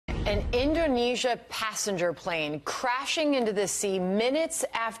An Indonesia passenger plane crashing into the sea minutes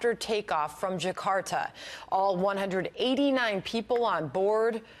after takeoff from Jakarta. All 189 people on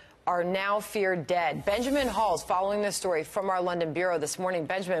board are now feared dead. Benjamin Hall's following this story from our London bureau this morning.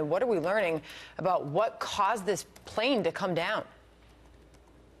 Benjamin, what are we learning about what caused this plane to come down?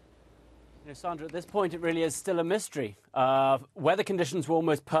 Sandra, at this point, it really is still a mystery. Weather conditions were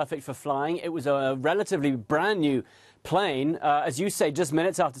almost perfect for flying. It was a relatively brand new plane. As you say, just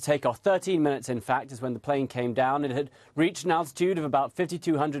minutes after takeoff, 13 minutes, in fact, is when the plane came down. It had reached an altitude of about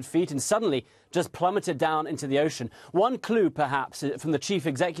 5,200 feet and suddenly just plummeted down into the ocean. One clue, perhaps, from the chief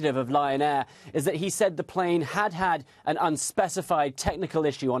executive of Lion Air is that he said the plane had had an unspecified technical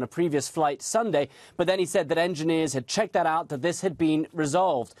issue on a previous flight Sunday, but then he said that engineers had checked that out, that this had been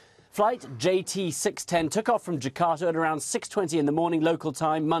resolved. Flight JT610 took off from Jakarta at around 6:20 in the morning local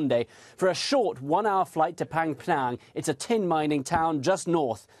time Monday for a short one-hour flight to Pangpang. It's a tin mining town just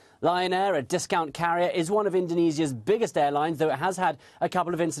north. Lion Air, a discount carrier, is one of Indonesia's biggest airlines, though it has had a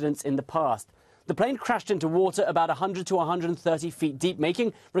couple of incidents in the past. The plane crashed into water about 100 to 130 feet deep,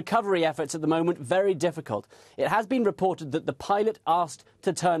 making recovery efforts at the moment very difficult. It has been reported that the pilot asked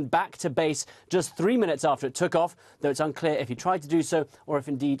to turn back to base just 3 minutes after it took off, though it's unclear if he tried to do so or if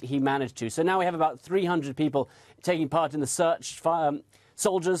indeed he managed to. So now we have about 300 people taking part in the search,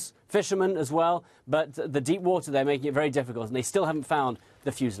 soldiers, fishermen as well, but the deep water, they're making it very difficult, and they still haven't found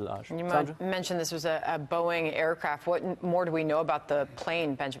the fuselage. You mentioned this was a Boeing aircraft. What more do we know about the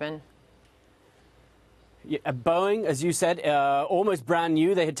plane, Benjamin? Yeah, Boeing, as you said, almost brand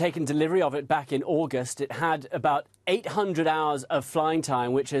new. They had taken delivery of it back in August. It had about 800 hours of flying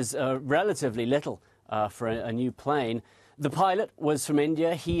time, which is relatively little for a new plane. The pilot was from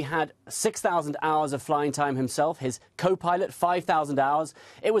India. He had 6,000 hours of flying time himself. His co-pilot, 5,000 hours.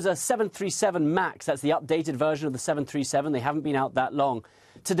 It was a 737 MAX. That's the updated version of the 737. They haven't been out that long.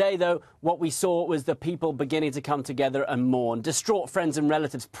 Today, though, what we saw was the people beginning to come together and mourn. Distraught friends and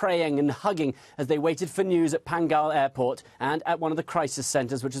relatives praying and hugging as they waited for news at Pangal Airport and at one of the crisis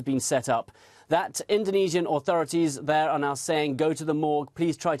centres which has been set up. That Indonesian authorities there are now saying, go to the morgue,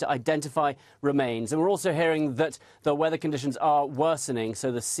 please try to identify remains. And we're also hearing that the weather conditions are worsening,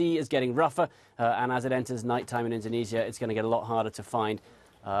 so the sea is getting rougher, and as it enters nighttime in Indonesia, it's going to get a lot harder to find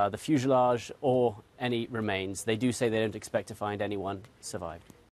the fuselage or any remains. They do say they don't expect to find anyone survived.